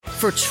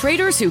For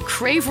traders who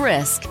crave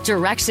risk,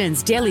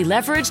 Direxion's daily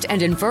leveraged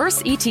and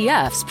inverse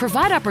ETFs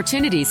provide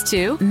opportunities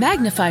to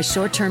magnify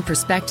short-term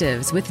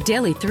perspectives with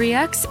daily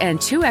 3x and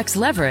 2x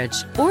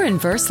leverage or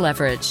inverse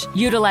leverage.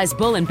 Utilize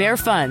bull and bear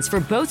funds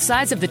for both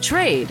sides of the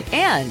trade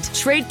and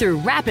trade through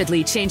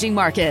rapidly changing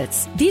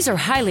markets. These are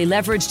highly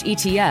leveraged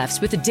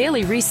ETFs with a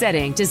daily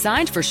resetting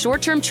designed for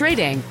short-term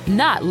trading,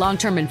 not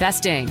long-term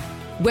investing.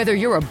 Whether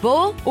you're a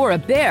bull or a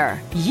bear,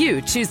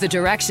 you choose the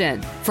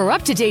Direxion. For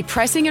up-to-date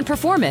pricing and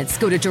performance,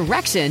 go to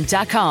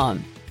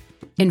Direxion.com.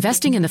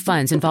 Investing in the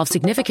funds involves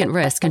significant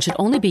risk and should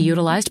only be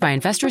utilized by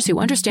investors who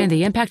understand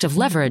the impact of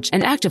leverage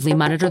and actively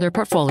monitor their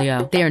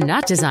portfolio. They are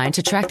not designed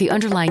to track the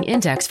underlying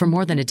index for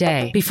more than a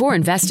day. Before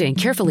investing,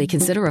 carefully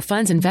consider a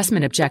fund's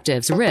investment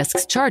objectives,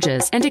 risks,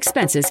 charges, and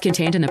expenses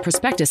contained in the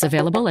prospectus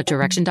available at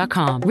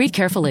Direxion.com. Read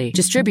carefully.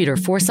 Distributor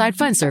Foreside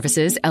Fund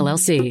Services,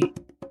 LLC.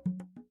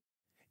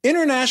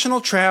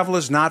 International travel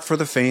is not for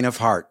the faint of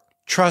heart.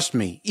 Trust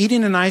me,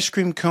 eating an ice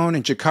cream cone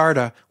in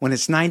Jakarta when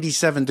it's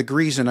 97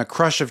 degrees in a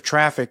crush of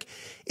traffic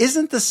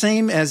isn't the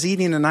same as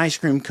eating an ice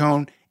cream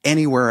cone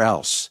anywhere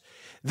else.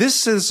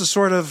 This is a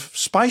sort of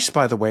spice,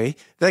 by the way,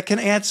 that can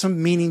add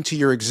some meaning to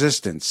your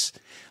existence.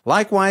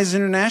 Likewise,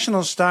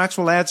 international stocks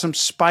will add some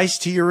spice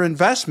to your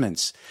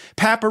investments.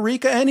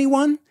 Paprika,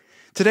 anyone?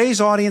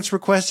 Today's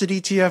audience-requested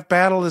ETF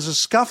battle is a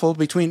scuffle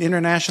between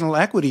international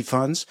equity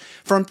funds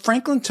from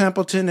Franklin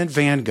Templeton and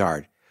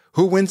Vanguard.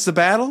 Who wins the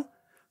battle?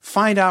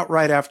 Find out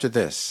right after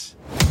this.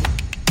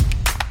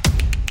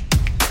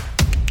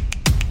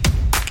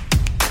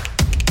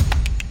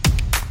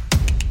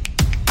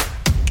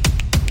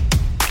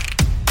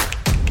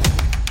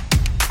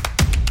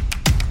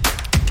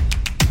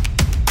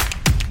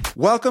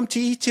 Welcome to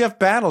ETF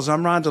Battles.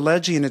 I'm Ron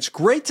DeLegge, and it's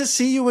great to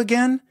see you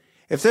again.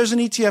 If there's an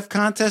ETF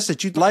contest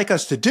that you'd like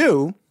us to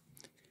do,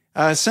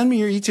 send me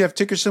your ETF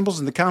ticker symbols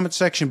in the comment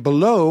section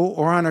below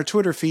or on our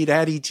Twitter feed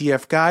at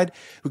ETF Guide.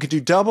 We could do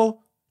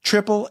double,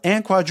 triple,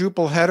 and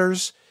quadruple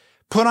headers.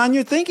 Put on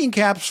your thinking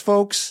caps,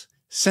 folks.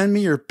 Send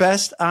me your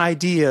best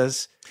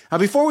ideas. Now,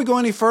 before we go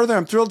any further,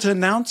 I'm thrilled to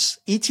announce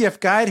ETF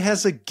Guide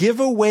has a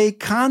giveaway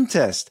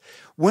contest.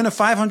 Win a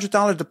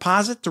 $500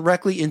 deposit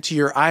directly into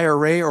your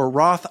IRA or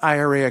Roth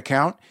IRA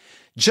account.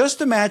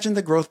 Just imagine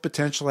the growth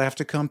potential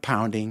after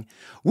compounding.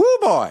 Woo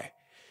boy!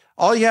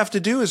 All you have to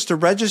do is to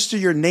register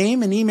your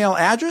name and email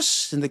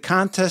address in the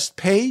contest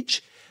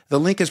page. The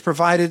link is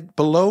provided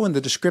below in the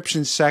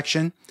description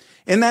section.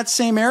 In that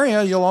same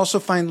area, you'll also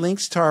find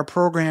links to our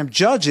program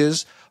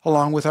judges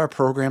along with our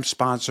program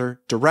sponsor,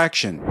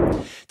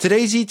 Direxion.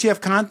 Today's ETF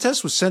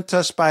contest was sent to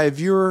us by a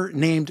viewer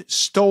named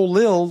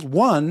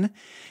Stolil1,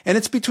 and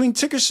it's between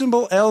ticker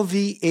symbol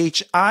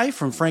LVHI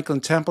from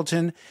Franklin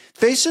Templeton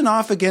facing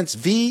off against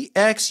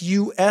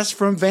VXUS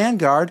from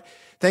Vanguard.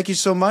 Thank you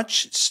so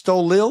much,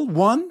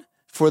 Stolil1,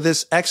 for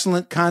this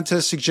excellent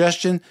contest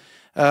suggestion.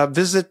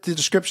 Visit the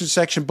description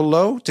section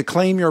below to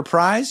claim your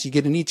prize. You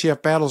get an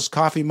ETF Battles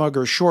coffee mug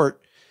or short.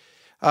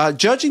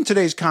 Judging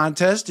today's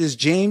contest is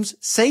James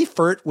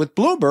Seifert with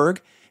Bloomberg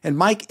and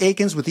Mike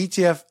Akins with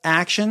ETF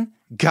Action.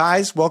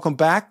 Guys, welcome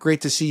back.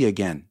 Great to see you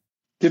again.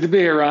 Good to be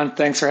here, Ron.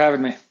 Thanks for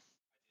having me.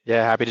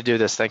 Yeah, happy to do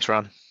this. Thanks,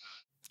 Ron.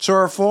 So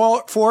our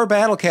four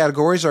battle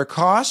categories are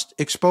cost,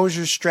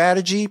 exposure,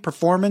 strategy,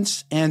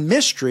 performance, and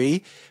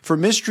mystery. For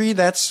mystery,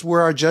 that's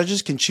where our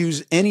judges can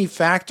choose any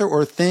factor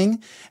or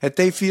thing that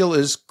they feel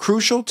is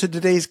crucial to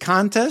today's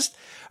contest.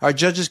 Our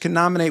judges can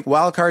nominate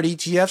wildcard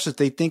ETFs if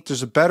they think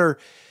there's a better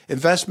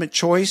investment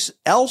choice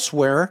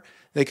elsewhere.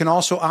 They can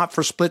also opt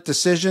for split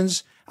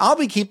decisions. I'll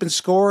be keeping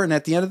score, and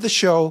at the end of the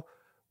show,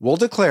 we'll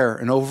declare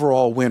an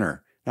overall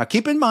winner. Now,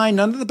 keep in mind,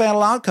 none of the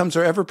battle outcomes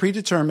are ever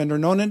predetermined or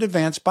known in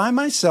advance by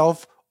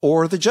myself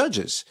or the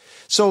judges.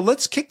 So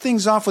let's kick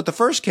things off with the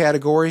first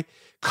category,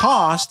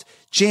 cost.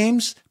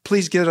 James,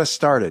 please get us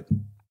started.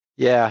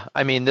 Yeah,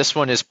 I mean, this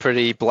one is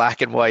pretty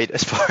black and white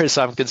as far as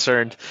I'm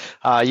concerned.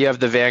 You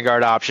have the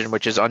Vanguard option,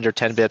 which is under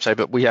 10 bips,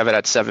 but we have it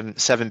at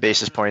seven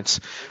basis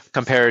points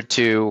compared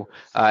to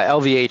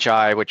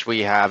LVHI, which we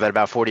have at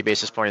about 40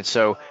 basis points.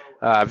 So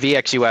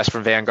VXUS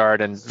from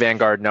Vanguard, and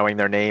Vanguard knowing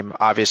their name,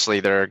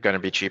 obviously they're going to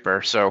be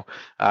cheaper. So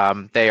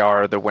they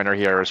are the winner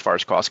here as far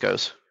as cost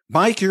goes.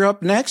 Mike, you're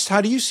up next. How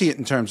do you see it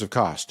in terms of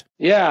cost?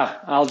 Yeah,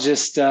 I'll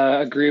just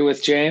agree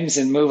with James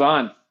and move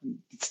on.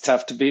 It's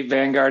tough to beat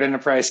Vanguard in a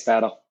price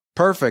battle.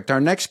 Perfect. Our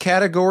next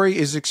category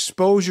is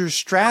exposure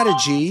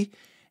strategy.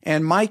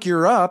 And Mike,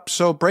 you're up.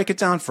 So break it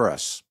down for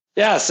us.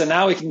 Yeah, so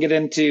now we can get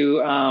into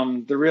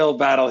the real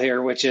battle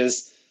here, which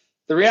is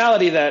the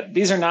reality that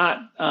these are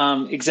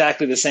not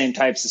exactly the same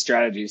types of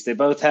strategies. They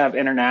both have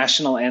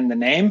international in the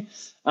name.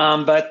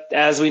 But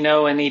as we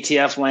know in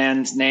ETF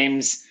land,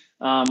 names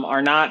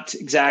are not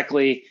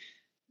exactly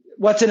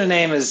what's in a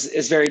name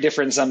is very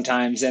different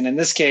sometimes. And in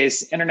this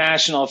case,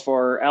 international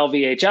for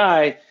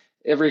LVHI,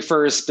 it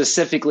refers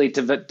specifically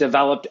to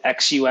developed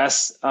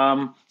ex-US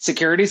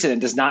securities, and it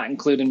does not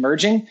include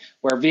emerging,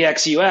 where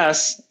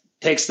VXUS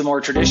takes the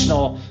more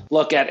traditional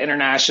look at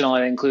international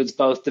and includes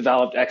both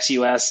developed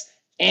ex-US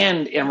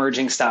and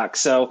emerging stocks.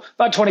 So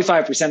about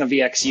 25% of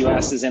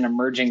VXUS is in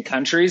emerging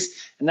countries.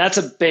 And that's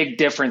a big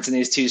difference in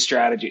these two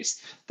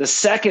strategies. The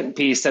second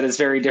piece that is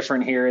very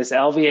different here is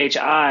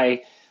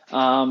LVHI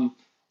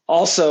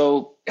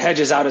also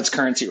hedges out its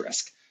currency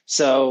risk.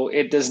 So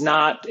it does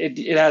not,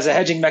 it has a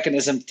hedging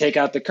mechanism to take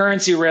out the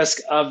currency risk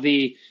of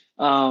the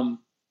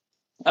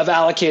of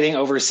allocating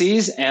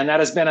overseas. And that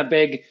has been a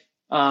big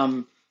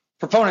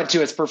proponent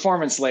to its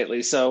performance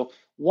lately. So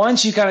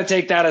once you kind of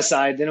take that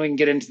aside, then we can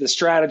get into the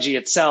strategy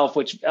itself,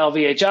 which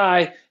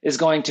LVHI is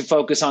going to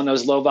focus on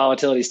those low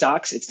volatility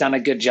stocks. It's done a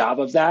good job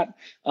of that.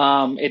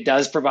 It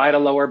does provide a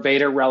lower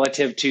beta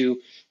relative to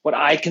what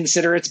I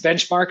consider its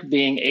benchmark,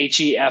 being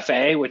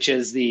HEFA, which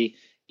is the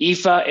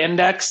EFA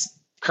index.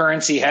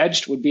 Currency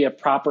hedged would be a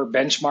proper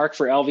benchmark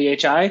for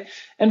LVHI.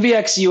 And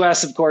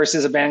VXUS, of course,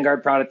 is a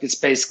Vanguard product. It's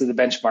basically the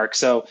benchmark.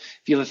 So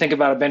if you think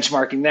about a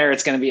benchmarking there,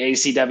 it's going to be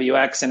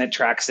ACWX, and it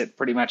tracks it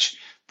pretty much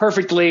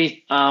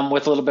perfectly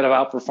with a little bit of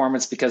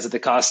outperformance because of the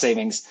cost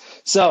savings.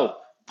 So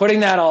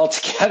putting that all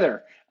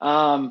together,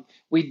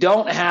 we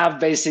don't have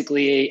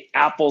basically a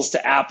apples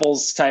to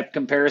apples type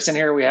comparison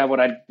here. We have what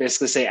I'd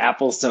basically say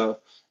apples to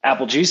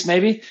apple juice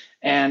maybe.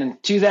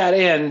 And to that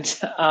end,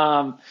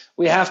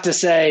 we have to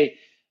say,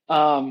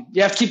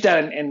 you have to keep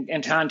that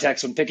in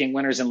context when picking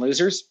winners and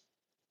losers.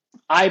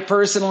 I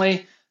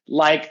personally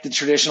like the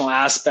traditional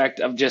aspect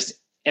of just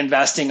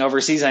investing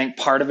overseas. I think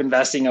part of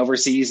investing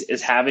overseas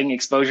is having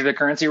exposure to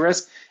currency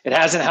risk. It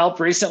hasn't helped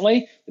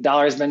recently. The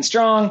dollar has been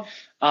strong.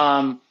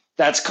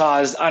 That's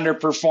caused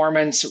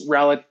underperformance.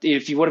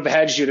 If you would have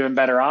hedged, you'd have been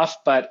better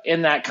off. But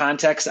in that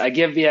context, I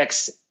give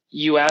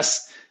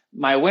VXUS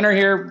my winner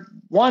here.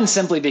 One,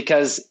 simply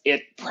because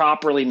it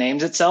properly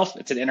names itself.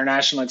 It's an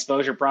international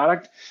exposure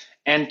product.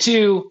 And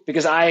two,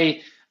 because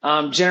I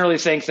generally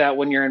think that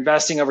when you're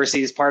investing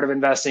overseas, part of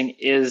investing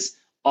is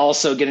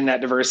also getting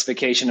that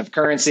diversification of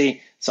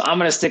currency. So I'm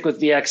going to stick with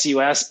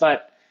VXUS,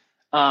 but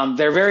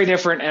they're very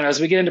different. And as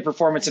we get into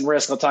performance and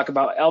risk, I'll talk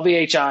about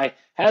LVHI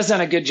has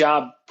done a good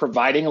job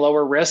providing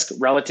lower risk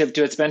relative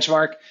to its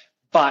benchmark.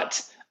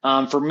 But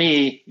for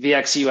me,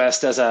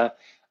 VXUS does a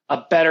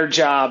better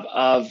job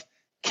of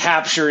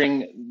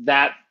capturing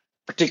that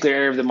particular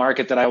area of the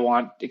market that I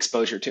want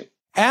exposure to.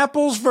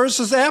 Apples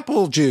versus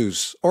apple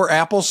juice, or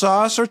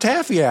applesauce, or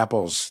taffy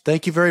apples.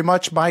 Thank you very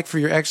much, Mike, for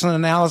your excellent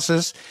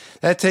analysis.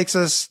 That takes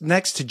us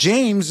next to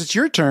James. It's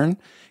your turn.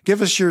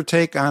 Give us your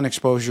take on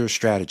exposure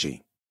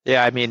strategy.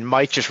 Yeah, I mean,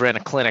 Mike just ran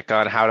a clinic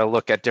on how to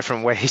look at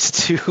different ways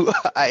to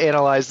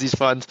analyze these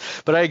funds,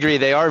 but I agree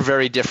they are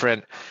very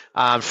different.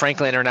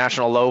 Franklin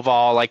International Low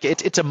Vol, like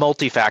it's a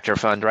multi-factor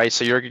fund, right?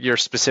 So you're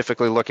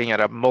specifically looking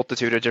at a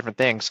multitude of different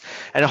things,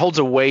 and it holds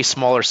a way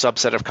smaller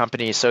subset of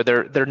companies, so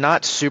they're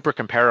not super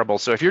comparable.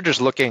 So if you're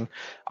just looking,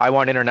 I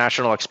want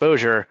international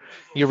exposure,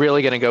 you're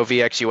really going to go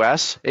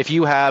VXUS. If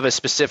you have a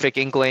specific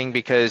inkling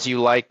because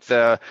you like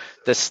the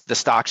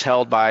stocks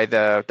held by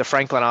the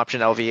Franklin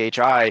option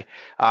LVHI,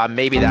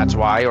 maybe that's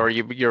why, or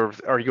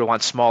you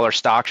want smaller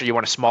stocks, or you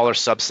want a smaller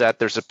subset.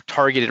 There's a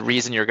targeted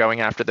reason you're going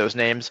after those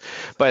names,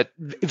 but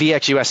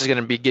VXUS is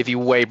going to give you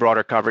way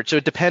broader coverage. So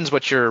it depends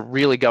what you're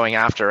really going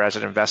after as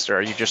an investor.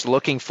 Are you just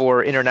looking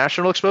for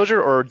international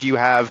exposure, or do you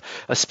have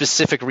a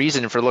specific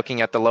reason for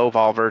looking at the low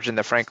vol version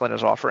that Franklin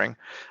is offering?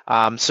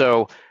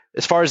 So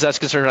as far as that's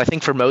concerned, I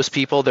think for most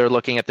people, they're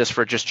looking at this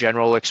for just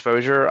general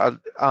exposure.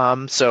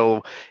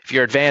 So if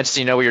you're advanced,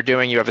 you know what you're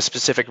doing, you have a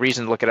specific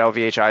reason to look at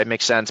LVHI, it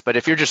makes sense. But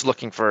if you're just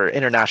looking for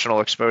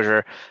international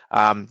exposure,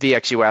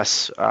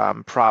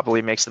 VXUS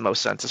probably makes the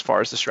most sense as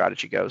far as the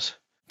strategy goes.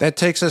 That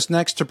takes us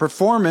next to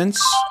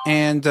performance.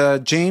 And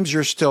James,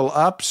 you're still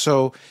up.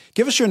 So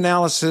give us your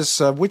analysis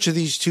of which of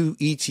these two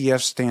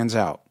ETFs stands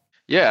out.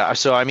 Yeah.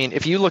 So, I mean,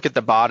 if you look at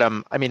the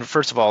bottom, I mean,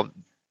 first of all,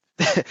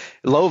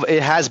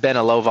 it has been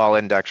a low vol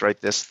index, right?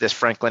 This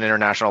Franklin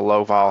International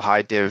Low Vol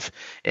High Div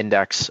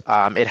Index.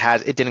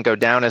 It didn't go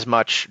down as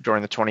much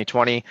during the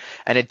 2020,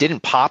 and it didn't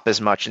pop as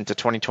much into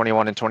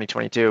 2021 and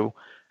 2022.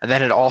 And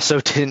then it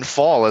also didn't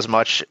fall as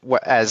much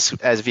as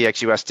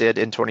VXUS did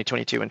in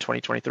 2022 and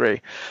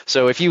 2023.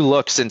 So if you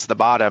look since the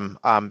bottom,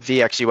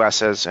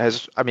 VXUS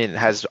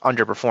has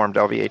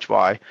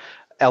underperformed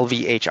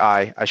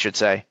LVHI, I should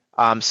say.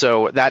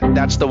 So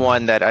that's the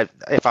one that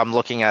if I'm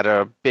looking at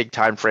a big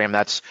time frame,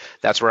 that's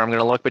where I'm going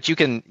to look. But you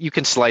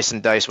can slice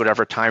and dice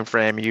whatever time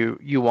frame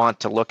you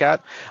want to look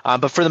at.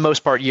 But for the most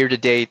part, year to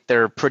date,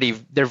 they're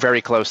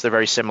very close. They're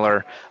very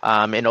similar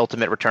in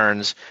ultimate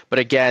returns. But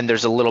again,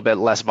 there's a little bit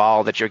less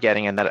vol that you're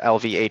getting in that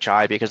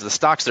LVHI because of the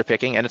stocks they're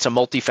picking, and it's a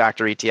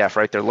multi-factor ETF,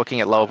 right? They're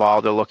looking at low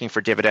vol, they're looking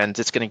for dividends.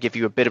 It's going to give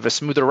you a bit of a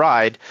smoother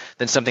ride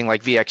than something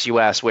like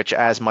VXUS, which,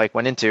 as Mike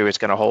went into, is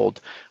going to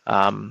hold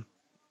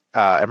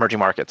emerging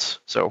markets.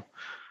 So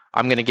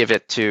I'm going to give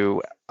it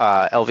to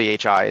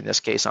LVHI in this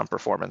case on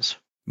performance.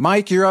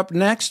 Mike, you're up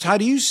next. How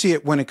do you see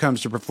it when it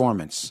comes to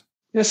performance?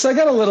 Yes, I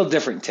got a little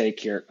different take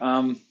here.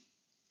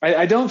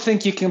 I don't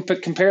think you can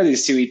compare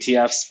these two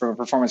ETFs from a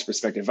performance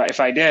perspective. If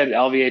I did,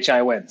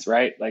 LVHI wins,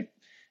 right?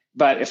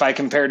 But if I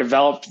compare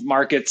developed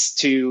markets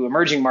to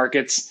emerging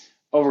markets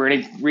over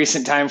any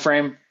recent time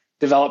frame,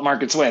 developed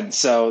markets win.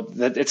 So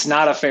that it's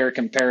not a fair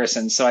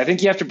comparison. So I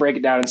think you have to break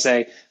it down and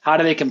say, how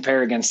do they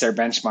compare against their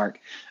benchmark?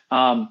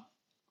 And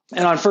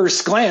on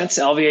first glance,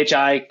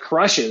 LVHI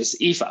crushes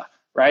EFA,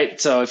 right?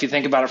 So if you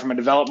think about it from a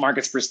developed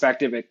markets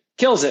perspective, it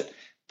kills it.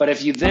 But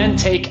if you then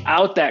take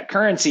out that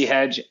currency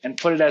hedge and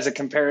put it as a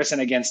comparison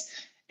against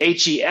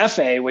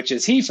HEFA, which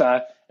is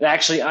HEFA, it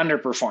actually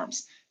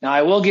underperforms. Now,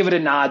 I will give it a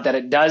nod that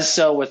it does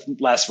so with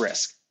less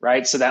risk,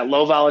 right? So that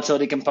low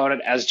volatility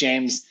component, as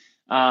James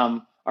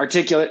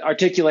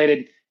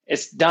articulated,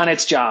 it's done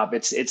its job.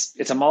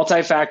 It's a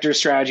multi-factor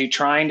strategy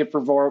trying to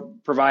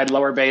provide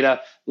lower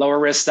beta, lower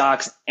risk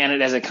stocks, and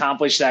it has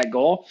accomplished that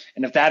goal.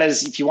 And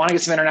if you want to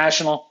get some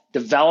international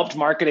developed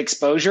market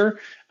exposure,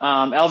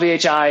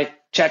 LVHI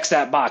checks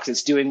that box.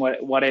 It's doing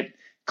what it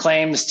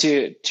claims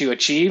to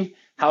achieve.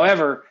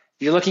 However,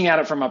 if you're looking at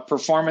it from a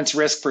performance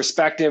risk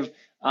perspective,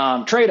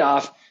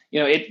 trade-off,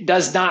 it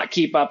does not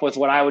keep up with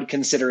what I would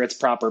consider its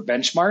proper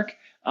benchmark.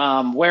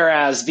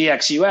 Whereas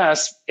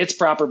VXUS, its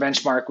proper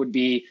benchmark would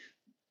be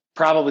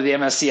probably the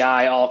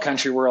MSCI All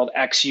Country World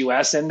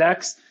ex-US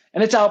index,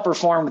 and it's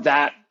outperformed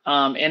that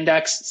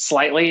index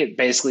slightly. It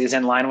basically is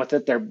in line with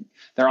it.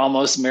 They're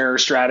almost mirror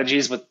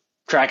strategies with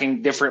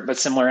tracking different but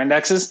similar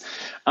indexes.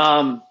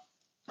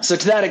 So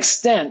to that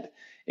extent,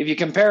 if you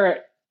compare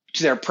it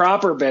to their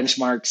proper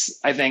benchmarks,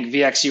 I think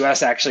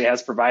VXUS actually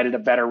has provided a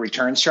better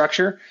return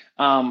structure.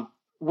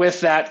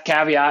 With that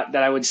caveat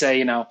that I would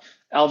say,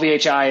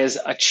 LVHI is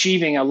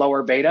achieving a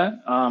lower beta,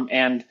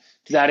 and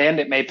to that end,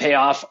 it may pay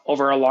off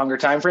over a longer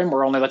time frame.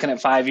 We're only looking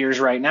at 5 years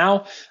right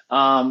now,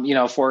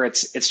 for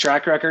its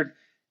track record.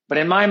 But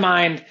in my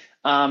mind,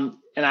 and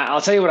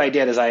I'll tell you what I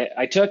did is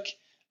I took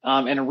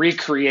and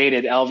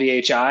recreated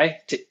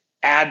LVHI to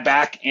add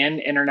back in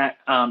internet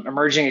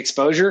emerging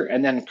exposure,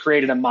 and then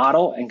created a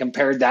model and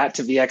compared that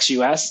to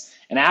VXUS.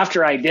 And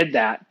after I did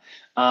that,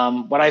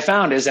 what I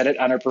found is that it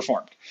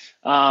underperformed.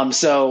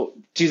 So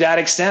to that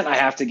extent, I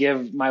have to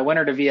give my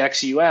winner to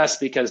VXUS,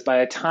 because by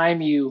the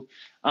time you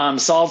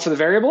solve for the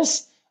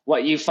variables,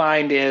 what you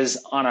find is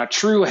on a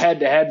true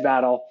head-to-head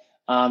battle,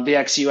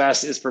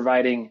 VXUS is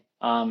providing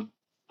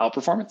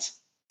outperformance.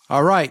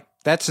 All right.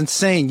 That's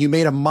insane. You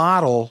made a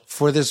model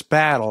for this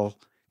battle.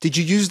 Did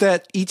you use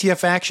that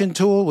ETF action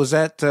tool? Was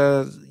that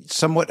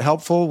somewhat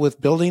helpful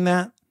with building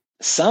that?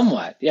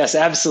 Somewhat. Yes,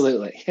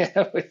 absolutely.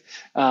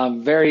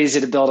 Very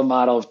easy to build a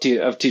model of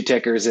two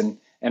tickers and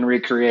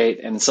recreate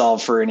and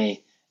solve for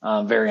any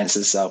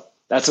variances. So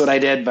that's what I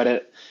did.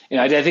 But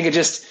I think it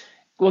just,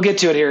 we'll get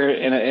to it here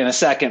in a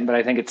second, but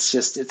I think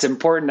it's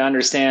important to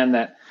understand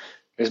that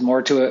there's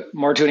more to an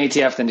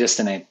ETF than just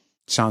a name.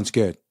 Sounds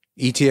good.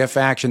 ETF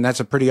action.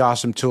 That's a pretty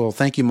awesome tool.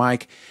 Thank you,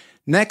 Mike.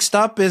 Next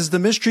up is the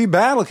mystery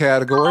battle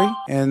category.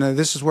 And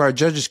this is where our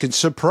judges can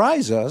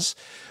surprise us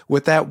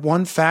with that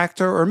one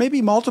factor or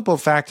maybe multiple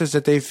factors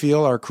that they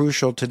feel are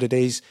crucial to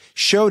today's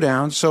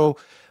showdown. So,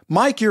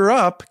 Mike, you're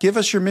up. Give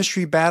us your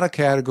mystery battle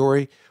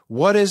category.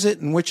 What is it,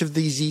 and which of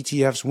these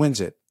ETFs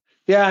wins it?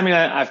 Yeah,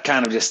 I've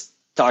kind of just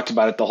talked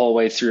about it the whole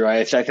way through.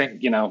 I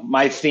think,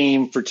 my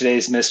theme for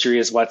today's mystery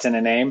is what's in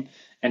a name,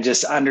 and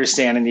just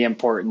understanding the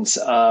importance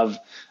of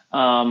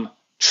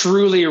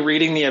truly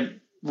reading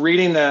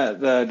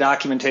the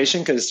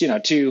documentation. Because,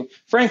 to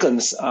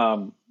Franklin's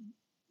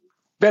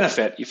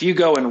benefit, if you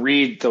go and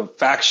read the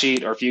fact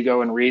sheet, or if you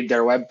go and read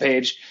their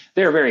webpage,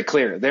 they're very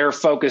clear. They're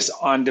focused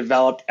on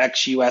developed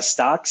ex-US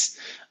stocks,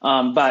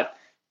 but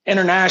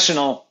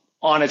international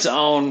on its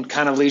own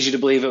kind of leads you to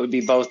believe it would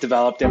be both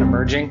developed and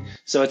emerging.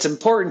 So it's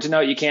important to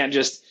note you can't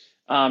just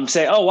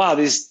say, oh, wow,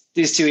 these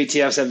two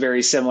ETFs have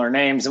very similar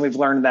names. And we've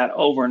learned that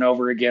over and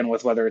over again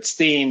with whether it's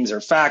themes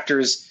or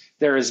factors.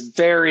 There is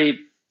very,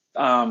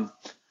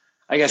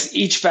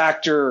 each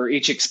factor or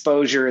each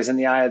exposure is in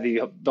the eye of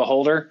the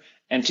beholder.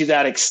 And to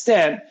that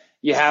extent,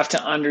 you have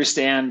to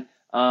understand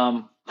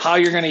how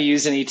you're going to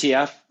use an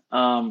ETF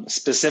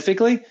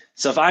specifically.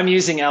 So if I'm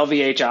using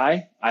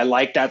LVHI, I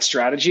like that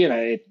strategy,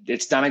 and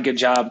it's done a good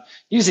job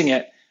using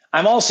it.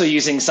 I'm also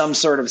using some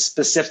sort of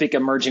specific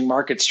emerging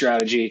market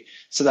strategy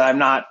so that I'm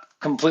not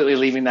completely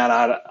leaving that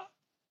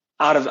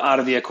out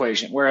of the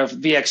equation. Whereas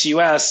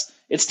VXUS,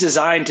 it's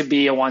designed to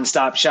be a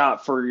one-stop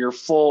shop for your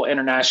full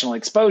international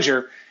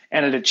exposure,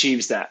 and it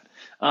achieves that.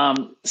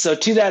 So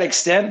to that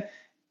extent,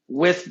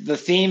 with the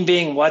theme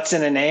being what's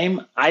in a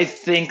name, I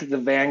think the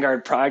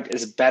Vanguard product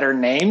is better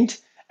named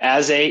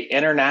as a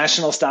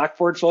international stock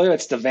portfolio.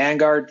 It's the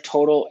Vanguard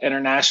Total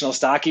International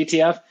Stock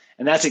ETF,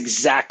 and that's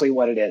exactly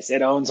what it is.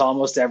 It owns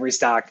almost every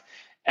stock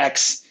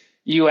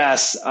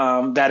ex-US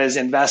that is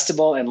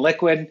investable and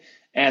liquid,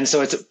 and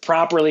so it's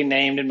properly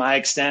named in my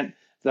extent.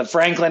 The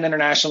Franklin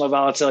International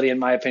Volatility, in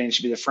my opinion,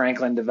 should be the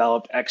Franklin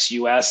Developed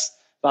ex-US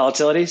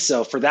Volatility.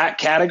 So for that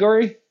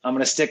category, I'm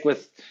going to stick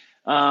with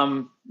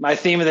my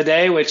theme of the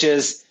day, which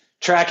is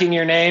tracking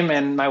your name,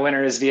 and my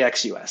winner is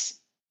VXUS.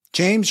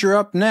 James, you're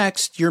up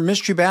next. Your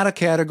mystery battle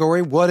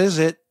category, what is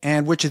it,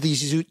 and which of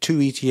these two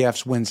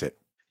ETFs wins it?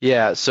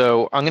 Yeah,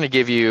 so I'm going to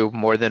give you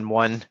more than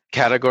one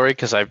category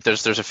because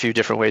there's a few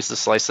different ways to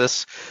slice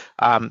this.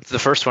 The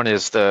first one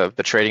is the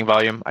trading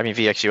volume. I mean,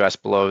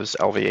 VXUS blows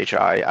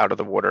LVHI out of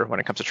the water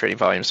when it comes to trading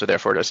volume, so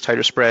therefore it has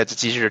tighter spreads.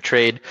 It's easier to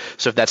trade.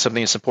 So if that's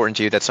something that's important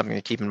to you, that's something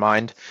to keep in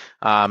mind.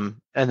 And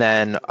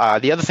then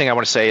the other thing I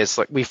want to say is,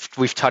 like,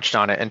 we've touched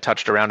on it and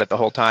touched around it the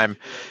whole time.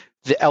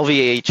 The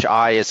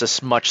LVHI is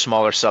a much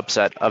smaller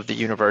subset of the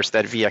universe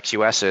that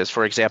VXUS is.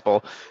 For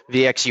example,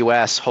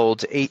 VXUS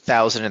holds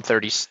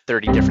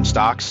 8,030 different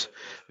stocks.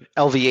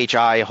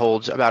 LVHI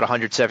holds about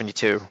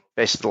 172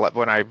 based on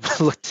when I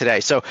looked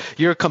today. So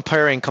you're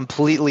comparing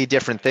completely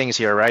different things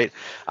here, right?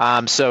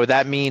 So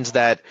that means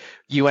that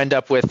you end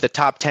up with the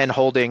top 10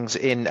 holdings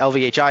in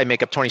LVHI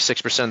make up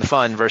 26% of the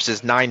fund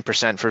versus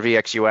 9% for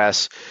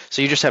VXUS.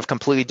 So you just have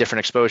completely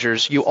different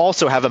exposures. You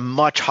also have a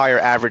much higher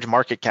average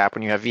market cap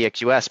when you have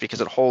VXUS because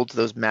it holds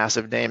those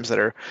massive names that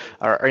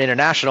are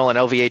international, and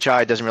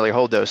LVHI doesn't really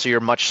hold those. So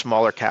you're much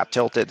smaller cap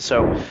tilted.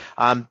 So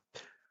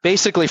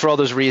basically, for all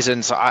those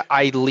reasons,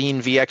 I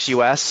lean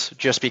VXUS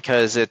just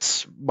because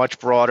it's much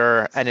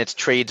broader and it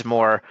trades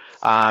more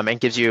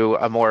and gives you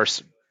a more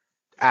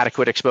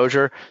adequate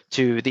exposure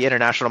to the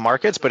international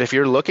markets. But if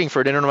you're looking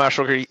for an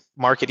international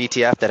market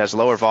ETF that has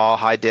lower vol,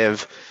 high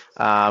div,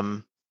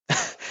 and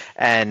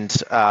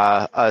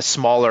a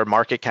smaller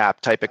market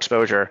cap type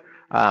exposure,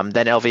 then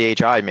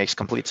LVHI makes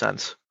complete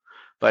sense.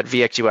 But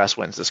VXUS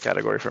wins this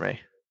category for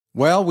me.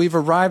 Well, we've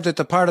arrived at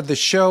the part of the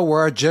show where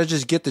our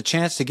judges get the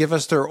chance to give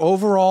us their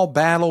overall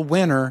battle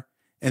winner,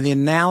 and the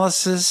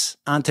analysis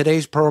on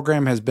today's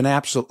program has been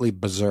absolutely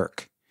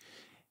berserk.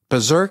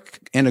 Berserk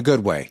in a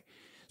good way.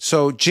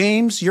 So,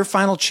 James, your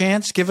final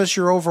chance. Give us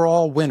your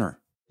overall winner.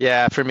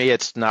 Yeah, for me,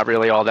 it's not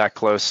really all that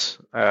close.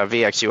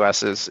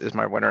 VXUS is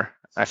my winner.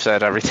 I've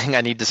said everything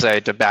I need to say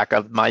to back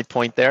up my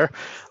point there.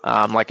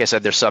 Like I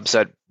said, there's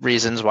subset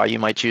reasons why you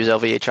might choose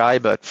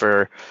LVHI, but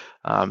for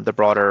the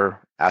broader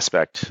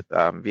aspect,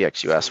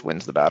 VXUS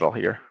wins the battle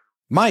here.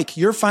 Mike,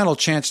 your final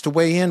chance to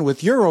weigh in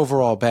with your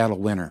overall battle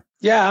winner.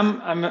 Yeah,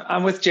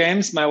 I'm with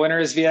James. My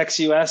winner is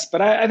VXUS, but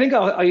I think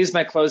I'll use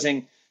my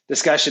closing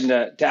discussion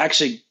to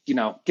actually,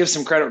 give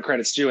some credit where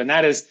credit's due. And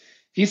that is,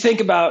 if you think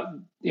about,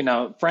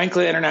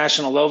 Franklin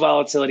International low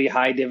volatility,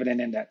 high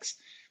dividend index,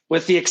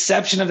 with the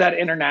exception of that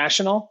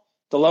international,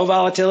 the low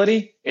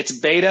volatility, its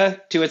beta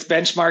to its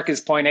benchmark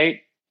is 0.8.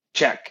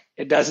 Check.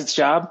 It does its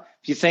job.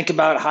 If you think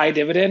about high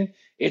dividend,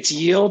 its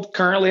yield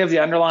currently of the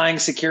underlying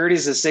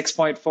securities is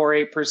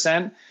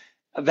 6.48%.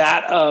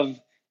 That of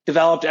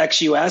developed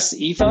ex-US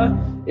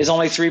EFA is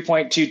only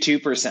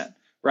 3.22%,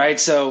 right?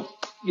 So,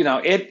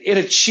 it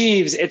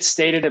achieves its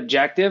stated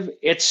objective,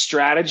 its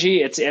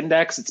strategy, its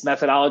index, its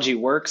methodology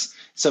works.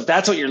 So if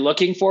that's what you're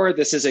looking for,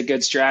 this is a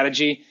good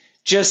strategy.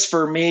 Just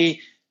for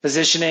me,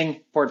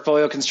 positioning,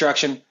 portfolio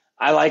construction,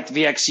 I like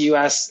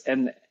VXUS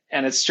and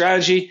its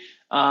strategy.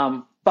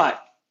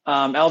 But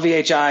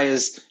LVHI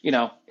is,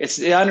 it's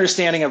the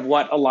understanding of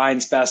what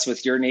aligns best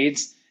with your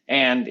needs.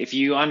 And if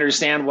you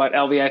understand what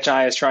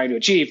LVHI is trying to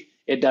achieve,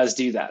 it does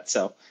do that.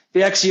 So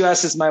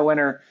VXUS is my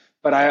winner,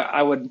 but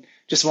I would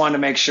just want to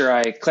make sure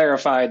I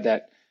clarified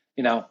that,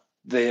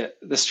 the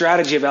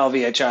strategy of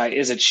LVHI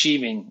is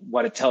achieving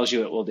what it tells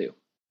you it will do.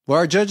 Well,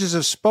 our judges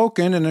have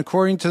spoken, and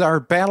according to our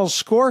battle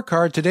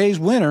scorecard, today's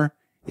winner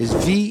is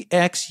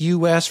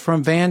VXUS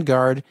from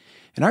Vanguard.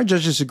 And our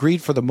judges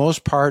agreed for the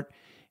most part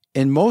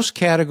in most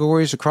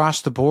categories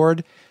across the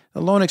board.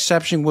 The lone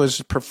exception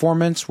was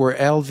performance, where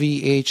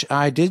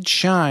LVHI did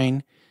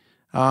shine.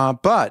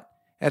 But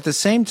at the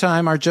same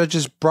time, our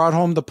judges brought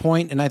home the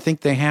point, and I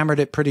think they hammered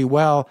it pretty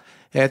well,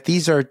 that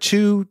these are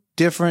two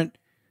different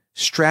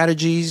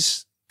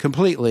strategies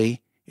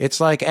completely. It's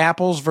like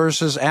apples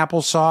versus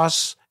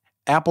applesauce,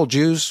 apple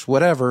juice,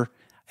 whatever,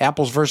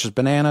 apples versus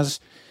bananas,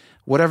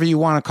 whatever you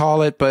want to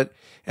call it. But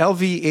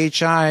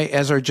LVHI,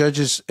 as our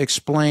judges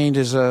explained,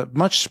 is a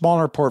much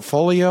smaller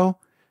portfolio,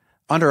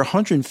 under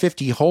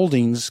 150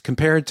 holdings,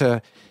 compared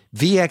to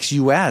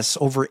VXUS,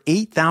 over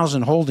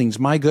 8,000 holdings.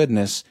 My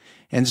goodness.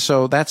 And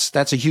so that's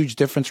a huge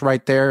difference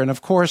right there. And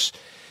of course,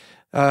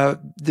 the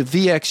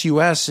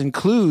VXUS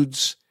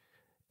includes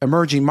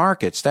emerging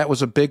markets. That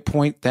was a big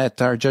point that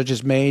our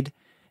judges made.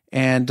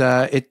 And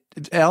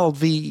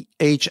LVHI,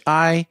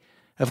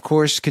 of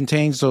course,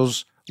 contains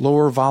those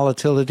lower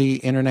volatility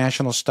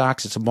international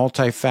stocks. It's a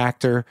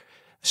multi-factor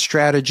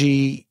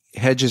strategy,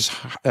 hedges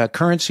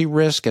currency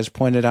risk, as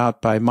pointed out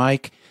by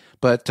Mike.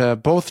 But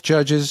both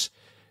judges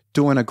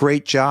doing a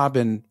great job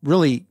in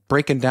really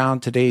breaking down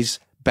today's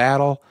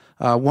battle.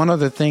 One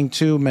other thing,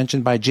 too,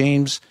 mentioned by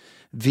James,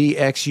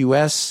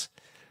 VXUS,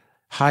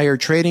 higher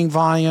trading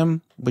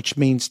volume, which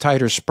means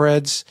tighter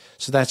spreads.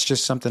 So that's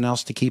just something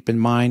else to keep in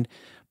mind.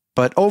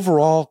 But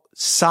overall,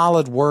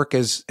 solid work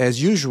as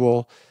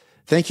usual.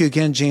 Thank you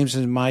again, James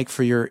and Mike,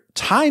 for your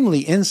timely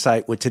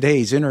insight with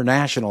today's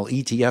International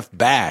ETF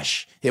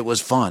Bash. It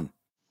was fun.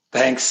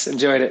 Thanks.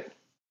 Enjoyed it.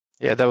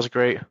 Yeah, that was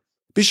great.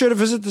 Be sure to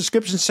visit the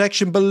description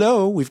section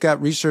below. We've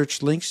got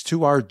research links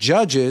to our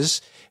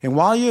judges. And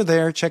while you're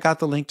there, check out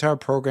the link to our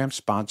program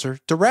sponsor,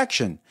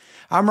 Direction.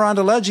 I'm Ron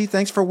DeLegge.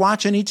 Thanks for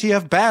watching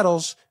ETF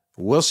Battles.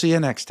 We'll see you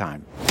next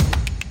time.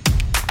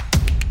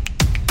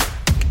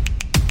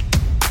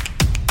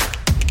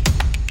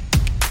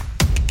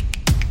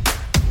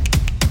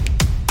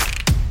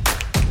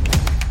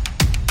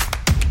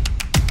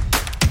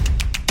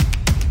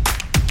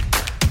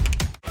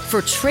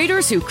 For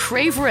traders who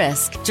crave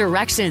risk,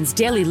 Direction's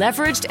daily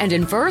leveraged and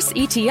inverse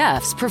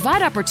ETFs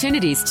provide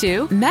opportunities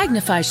to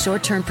magnify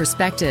short-term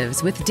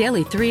perspectives with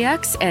daily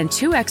 3x and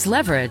 2x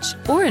leverage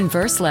or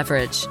inverse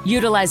leverage.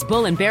 Utilize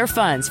bull and bear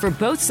funds for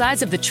both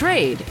sides of the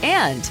trade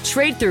and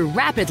trade through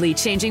rapidly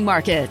changing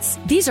markets.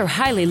 These are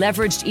highly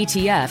leveraged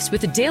ETFs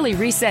with a daily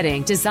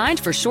resetting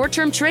designed for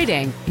short-term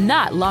trading,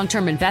 not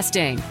long-term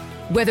investing.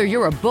 Whether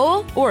you're a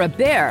bull or a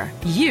bear,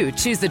 you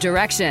choose the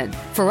Direction.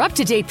 For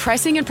up-to-date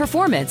pricing and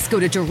performance, go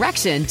to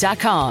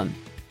Direction.com.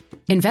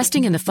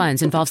 Investing in the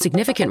funds involves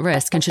significant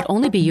risk and should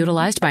only be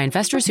utilized by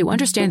investors who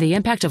understand the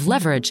impact of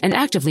leverage and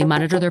actively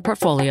monitor their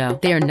portfolio.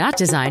 They are not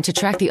designed to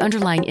track the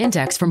underlying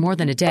index for more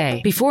than a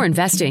day. Before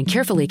investing,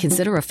 carefully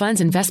consider a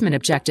fund's investment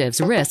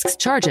objectives, risks,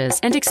 charges,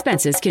 and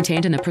expenses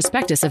contained in the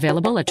prospectus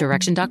available at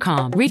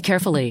Direction.com. Read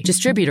carefully.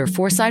 Distributor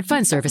Foreside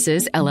Fund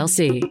Services,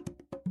 LLC.